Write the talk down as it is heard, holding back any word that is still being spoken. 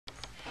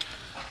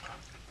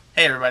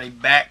Hey everybody,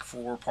 back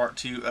for part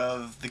 2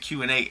 of the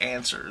Q&A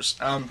answers.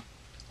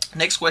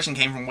 Next question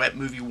came from Wet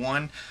Movie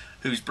 1,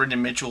 who's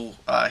Brendan Mitchell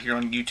here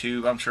on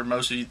YouTube. I'm sure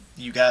most of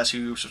you guys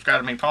who subscribe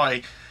to me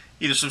probably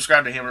either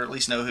subscribe to him or at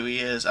least know who he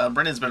is.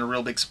 Brendan's been a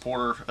real big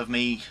supporter of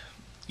me,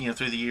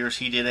 through the years.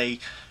 He did a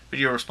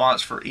video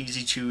response for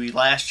Easy Chewy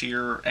last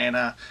year,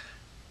 and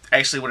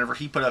actually whenever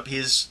he put up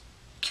his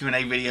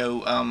Q&A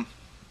video,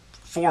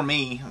 for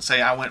me,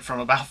 say I went from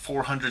about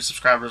 400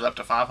 subscribers up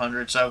to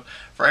 500. So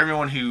for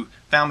everyone who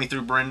found me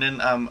through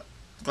Brendan, I'm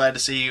glad to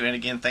see you. And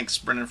again, thanks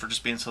Brendan for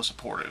just being so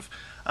supportive.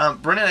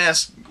 Brendan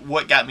asked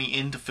what got me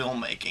into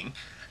filmmaking.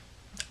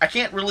 I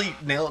can't really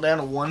nail it down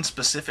to one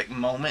specific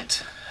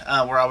moment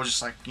where I was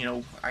just like,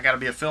 I got to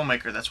be a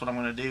filmmaker. That's what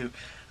I'm going to do.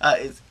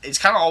 It's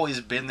kind of always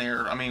been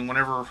there. I mean,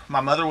 whenever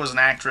my mother was an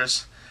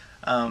actress,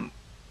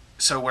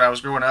 so when I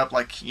was growing up,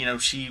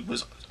 she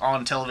was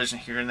on television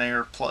here and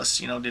there, plus,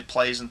 did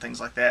plays and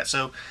things like that.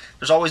 So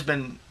it's always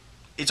been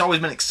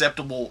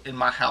acceptable in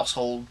my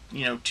household,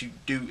 to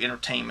do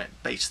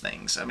entertainment-based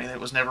things. I mean, it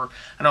was never,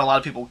 I know a lot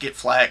of people get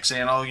flack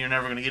saying, oh, you're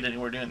never going to get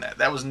anywhere doing that.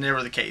 That was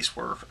never the case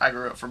where I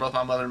grew up. For both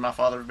my mother and my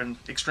father have been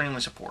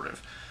extremely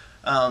supportive.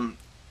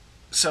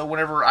 So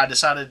whenever I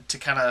decided to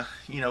kind of,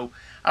 I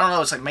don't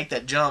know, it's like make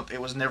that jump,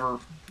 it was never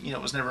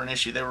an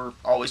issue. They were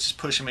always just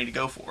pushing me to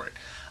go for it.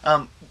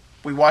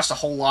 We watched a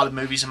whole lot of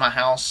movies in my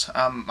house.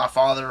 My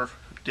father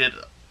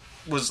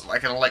was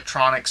like an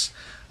electronics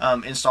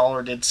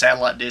installer, did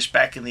satellite dish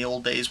back in the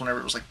old days whenever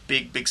it was like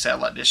big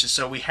satellite dishes.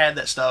 So we had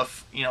that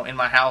stuff, in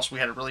my house. We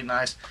had a really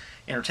nice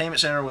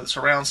entertainment center with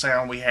surround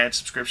sound. We had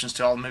subscriptions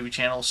to all the movie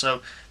channels.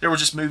 So there were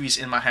just movies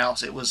in my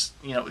house. It was,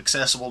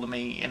 accessible to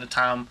me in a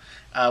time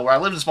where I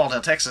lived in small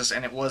town Texas,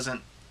 and it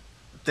wasn't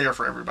there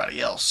for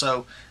everybody else.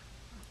 So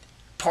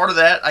part of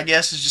that, I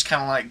guess, is just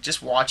kind of like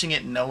just watching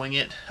it and knowing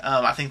it.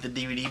 I think the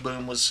DVD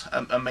boom was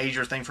a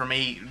major thing for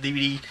me.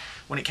 DVD,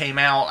 when it came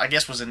out, I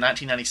guess was in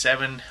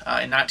 1997.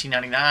 In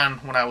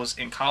 1999, when I was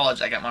in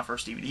college, I got my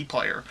first DVD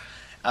player.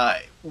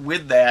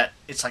 With that,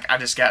 it's like I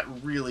just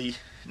got really,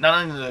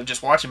 not only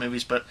just watching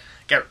movies, but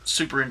got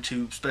super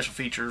into special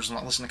features and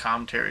listening to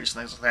commentaries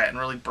and things like that, and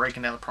really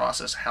breaking down the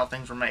process of how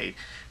things were made,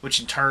 which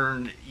in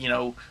turn,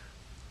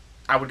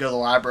 I would go to the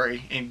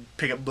library and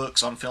pick up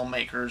books on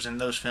filmmakers and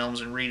those films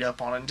and read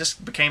up on it, and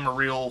just became a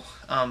real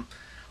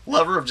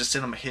lover of just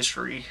cinema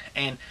history.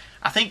 And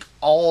I think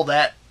all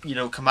that,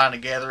 combined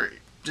together,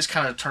 just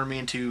kind of turned me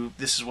into,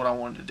 this is what I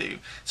wanted to do.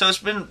 So it's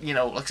been,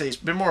 like I say, it's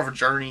been more of a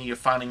journey of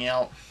finding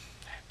out,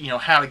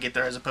 how to get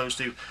there, as opposed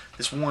to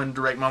this one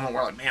direct moment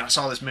where, like, man, I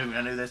saw this movie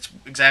and I knew that's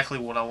exactly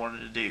what I wanted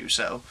to do.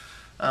 So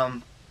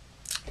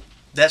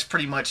that's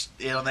pretty much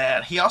it on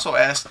that. He also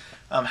asked,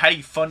 how do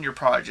you fund your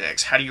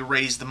projects? How do you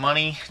raise the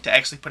money to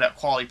actually put out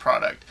quality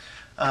product?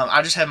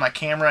 I just have my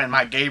camera and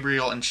my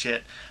Gabriel and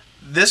shit.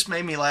 This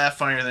made me laugh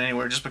funnier than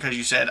anywhere, just because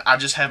you said, I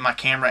just have my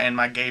camera and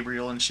my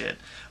Gabriel and shit.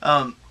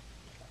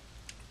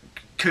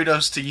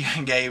 Kudos to you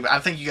and Gabe. I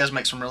think you guys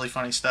make some really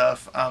funny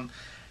stuff. I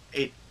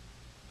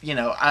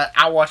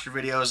watch your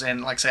videos,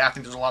 and like I say, I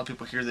think there's a lot of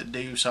people here that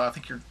do, so I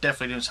think you're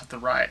definitely doing something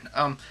right.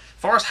 As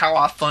far as how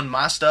I fund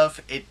my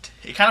stuff, it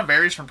kind of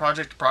varies from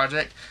project to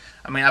project.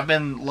 I mean, I've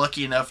been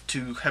lucky enough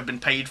to have been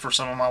paid for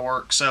some of my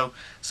work, so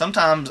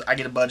sometimes I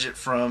get a budget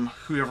from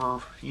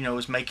whoever,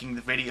 is making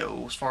the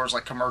video, as far as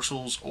like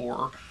commercials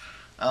or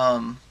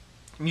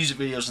music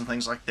videos and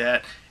things like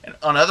that. And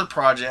on other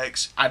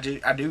projects, I do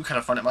kind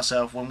of fund it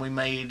myself. When we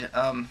made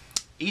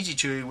Easy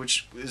Chewy,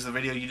 which is the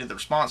video you did the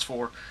response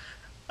for,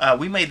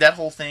 we made that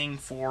whole thing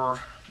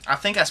for, I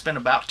think I spent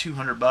about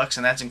 $200,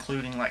 and that's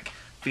including like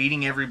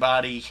feeding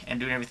everybody and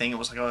doing everything. It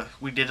was like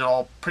we did it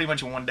all pretty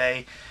much in one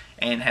day,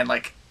 and had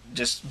like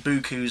just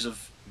bukus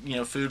of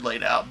food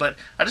laid out. But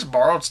I just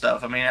borrowed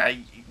stuff. I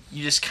mean,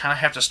 you just kind of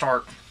have to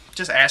start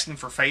just asking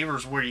for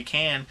favors where you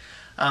can.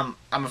 I'm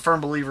a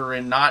firm believer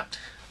in not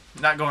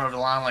going over the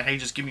line like, hey,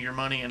 just give me your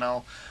money and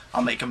I'll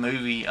make a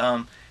movie.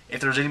 If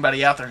there's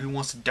anybody out there who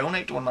wants to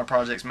donate to one of my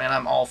projects, man,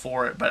 I'm all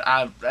for it. But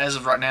as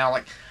of right now,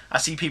 like, I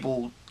see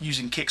people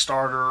using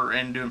Kickstarter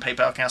and doing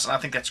PayPal accounts, and I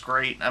think that's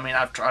great. I mean,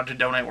 I've tried to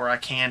donate where I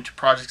can to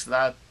projects that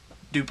I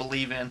do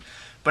believe in,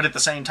 but at the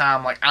same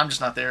time, like, I'm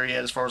just not there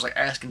yet as far as like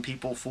asking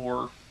people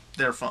for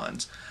their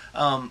funds.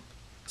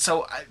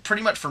 So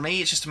pretty much for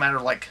me, it's just a matter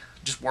of like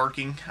just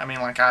working. I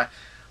mean, like I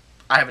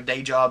have a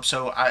day job,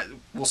 so I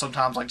will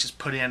sometimes like just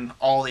put in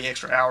all the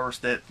extra hours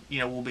that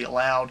will be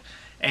allowed,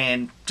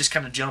 and just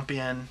kind of jump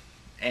in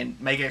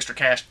and make extra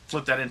cash,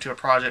 flip that into a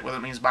project, whether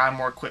it means buying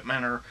more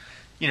equipment or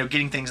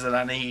getting things that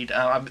I need.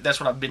 That's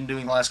what I've been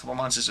doing the last couple of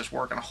months, is just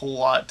working a whole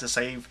lot to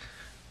save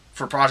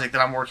for a project that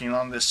I'm working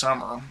on this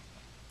summer.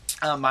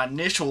 My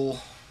initial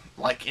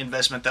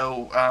investment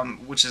though,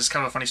 which is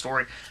kind of a funny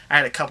story, I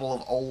had a couple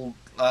of old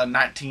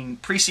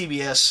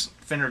pre-CBS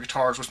Fender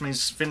guitars, which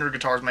means Fender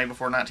guitars made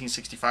before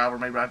 1965 or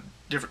made by a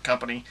different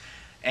company,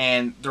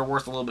 and they're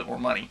worth a little bit more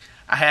money.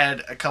 I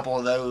had a couple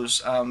of those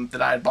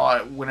that I had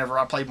bought whenever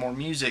I played more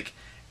music,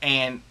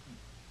 and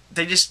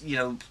they just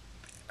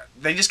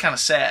kind of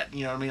sat,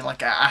 you know what I mean?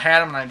 Like, I had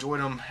them and I enjoyed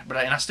them, and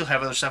I still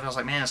have other stuff, and I was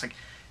like, man, it's like,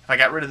 if I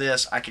got rid of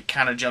this, I could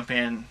kind of jump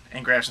in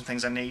and grab some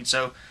things I need.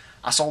 So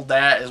I sold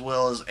that as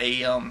well as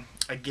a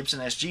Gibson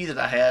SG that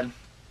I had,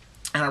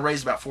 and I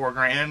raised about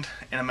 $4,000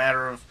 in a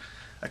matter of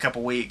a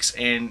couple weeks,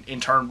 and in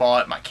turn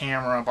bought my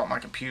camera, bought my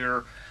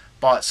computer,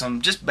 bought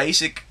some just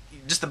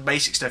the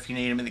basic stuff you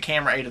need. I mean, the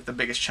camera ate up the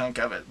biggest chunk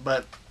of it,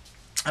 but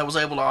I was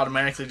able to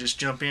automatically just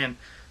jump in.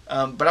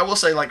 But I will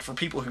say, like, for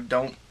people who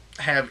don't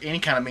have any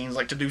kind of means,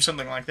 like, to do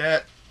something like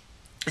that,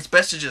 it's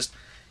best to just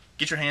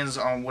get your hands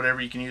on whatever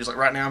you can use. Like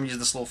right now I'm using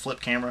this little flip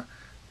camera.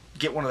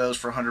 Get one of those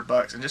for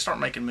 $100 and just start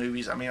making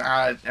movies. I mean,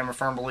 I am a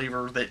firm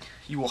believer that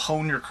you will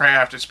hone your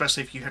craft,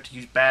 especially if you have to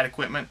use bad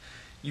equipment.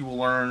 You will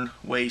learn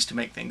ways to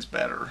make things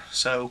better.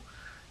 So,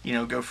 you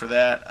know, go for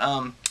that.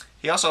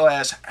 He also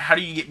asks, how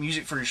do you get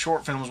music for your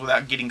short films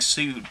without getting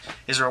sued?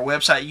 Is there a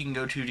website you can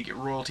go to get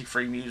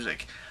royalty-free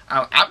music?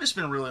 I've just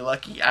been really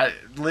lucky. I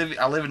live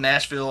in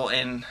Nashville,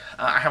 and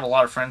I have a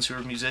lot of friends who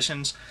are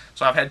musicians,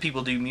 so I've had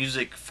people do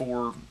music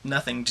for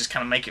nothing, just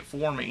kind of make it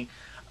for me.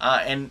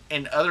 And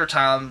other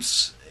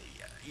times,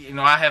 you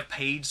know, I have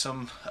paid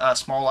some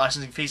small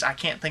licensing fees. I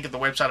can't think of the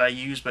website I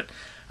use, but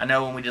I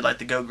know when we did like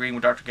the Go Green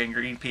with Dr.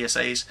 Gangrene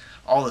PSAs,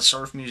 all the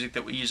surf music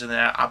that we use in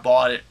that, I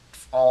bought it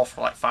all for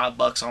like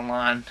 $5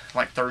 online,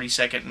 like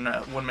 30-second and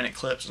 1-minute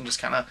clips, and just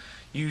kind of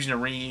used and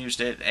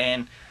reused it,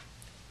 and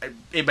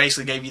it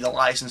basically gave you the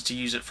license to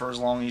use it for as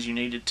long as you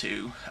needed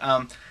to.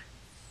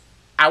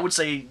 I would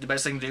say the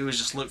best thing to do is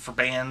just look for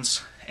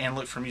bands and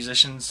look for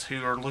musicians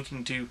who are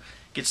looking to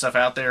get stuff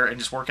out there and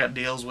just work out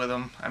deals with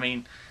them. I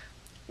mean,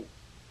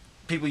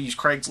 people use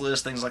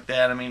Craigslist, things like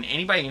that. I mean,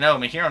 anybody you know. I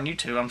mean, here on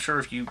YouTube, I'm sure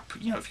if you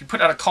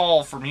put out a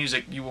call for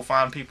music, you will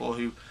find people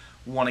who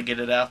want to get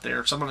it out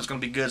there. Some of it's going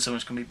to be good, some of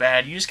it's going to be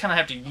bad. You just kind of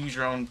have to use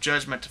your own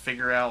judgment to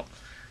figure out,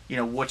 you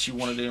know, what you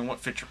want to do and what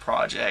fits your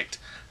project.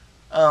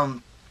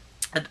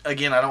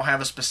 Again, I don't have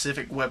a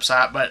specific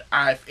website, but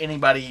if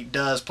anybody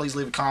does, please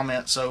leave a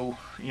comment so,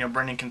 you know,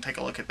 Brendan can take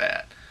a look at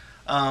that.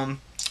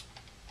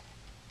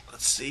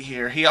 Let's see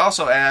here. He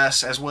also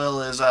asks, as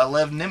well as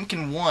Lev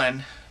Nimkin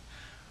 1,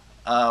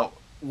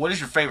 what is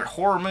your favorite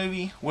horror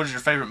movie? What is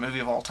your favorite movie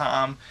of all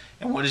time?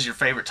 And what is your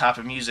favorite type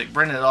of music?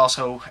 Brendan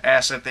also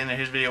asked at the end of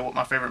his video what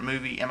my favorite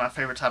movie and my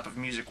favorite type of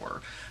music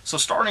were. So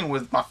starting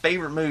with my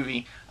favorite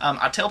movie,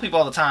 I tell people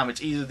all the time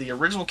it's either the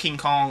original King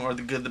Kong or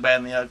The Good, the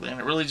Bad, and the Ugly. And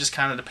it really just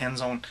kind of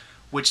depends on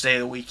which day of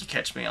the week you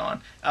catch me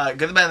on.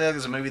 Good, the Bad, and the Ugly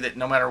is a movie that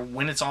no matter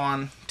when it's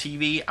on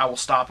TV, I will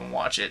stop and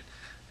watch it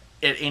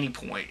at any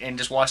point and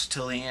just watch it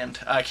till the end.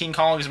 King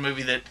Kong is a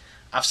movie that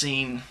I've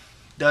seen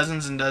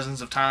dozens and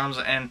dozens of times,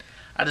 and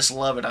I just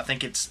love it. I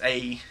think it's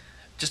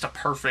just a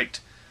perfect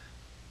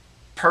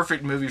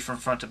movie from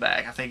front to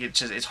back. I think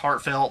it's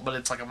heartfelt, but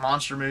it's like a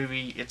monster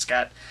movie. It's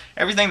got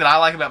everything that I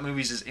like about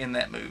movies is in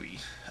that movie.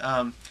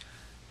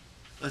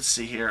 Let's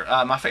see here.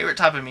 My favorite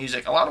type of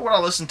music. A lot of what I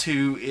listen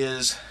to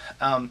is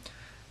I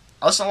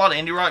listen to a lot of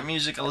indie rock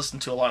music. I listen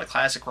to a lot of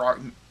classic rock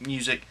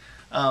music.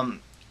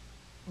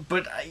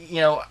 But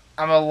you know,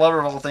 I'm a lover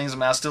of all things. I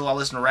mean, I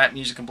listen to rap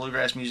music and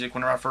bluegrass music.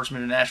 Whenever I first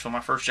moved to Nashville, my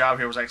first job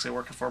here was actually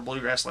working for a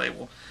bluegrass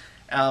label.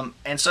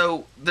 And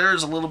so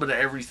there's a little bit of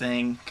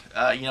everything.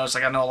 You know, it's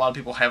like I know a lot of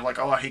people have like,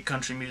 oh, I hate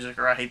country music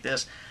or I hate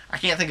this. I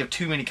can't think of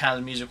too many kinds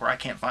of music where I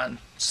can't find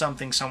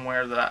something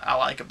somewhere that I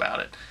like about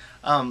it.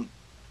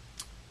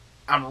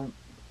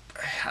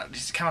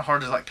 It's kind of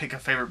hard to like pick a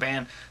favorite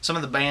band. Some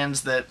of the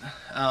bands that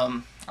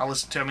I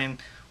listen to, I mean,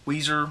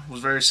 Weezer was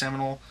very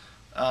seminal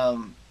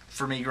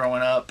for me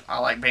growing up. I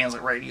like bands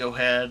like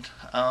Radiohead,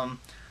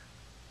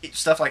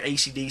 stuff like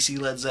AC/DC,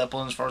 Led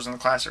Zeppelin, as far as in the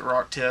classic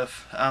rock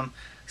tiff.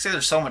 See,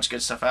 there's so much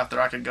good stuff out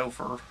there. I could go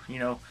for, you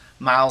know,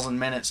 miles and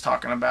minutes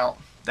talking about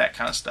that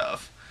kind of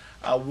stuff.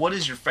 What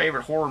is your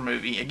favorite horror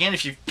movie? Again,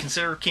 if you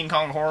consider King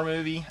Kong a horror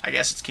movie, I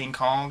guess it's King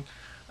Kong.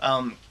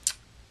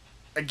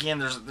 Again,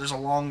 there's a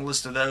long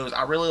list of those.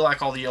 I really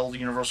like all the old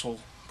Universal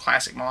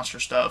classic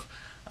monster stuff.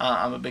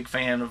 I'm a big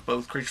fan of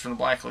both Creature from the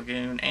Black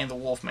Lagoon and The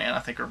Wolfman. I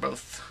think are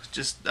both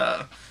just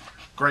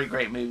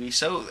great movies.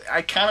 So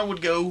I kind of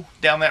would go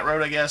down that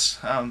road, I guess.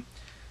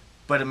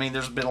 But I mean,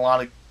 there's been a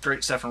lot of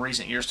great stuff in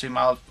recent years too.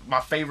 My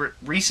favorite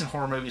recent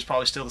horror movie is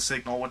probably still The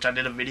Signal, which I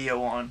did a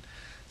video on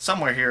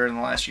somewhere here in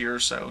the last year or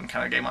so and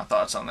kind of gave my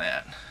thoughts on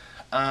that.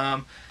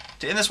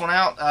 To end this one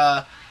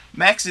out,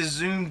 Max's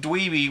Zoom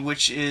Dweeby,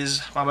 which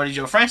is my buddy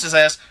Joe Francis,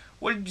 asked,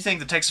 what did you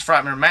think of the Texas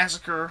Frightmare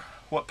Massacre?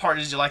 What part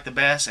did you like the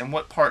best, and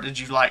what part did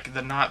you like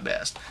the not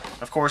best?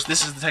 Of course,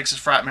 this is the Texas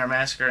Frightmare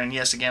Massacre, and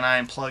yes, again, I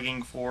am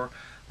plugging for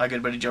my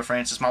good buddy Joe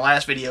Francis. My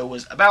last video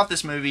was about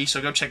this movie,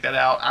 so go check that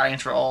out. I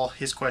answer all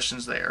his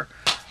questions there.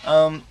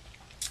 I'm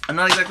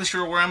not exactly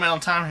sure where I'm at on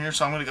time here,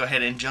 so I'm going to go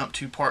ahead and jump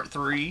to part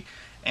 3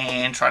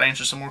 and try to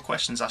answer some more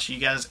questions. I'll see you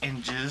guys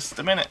in just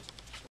a minute.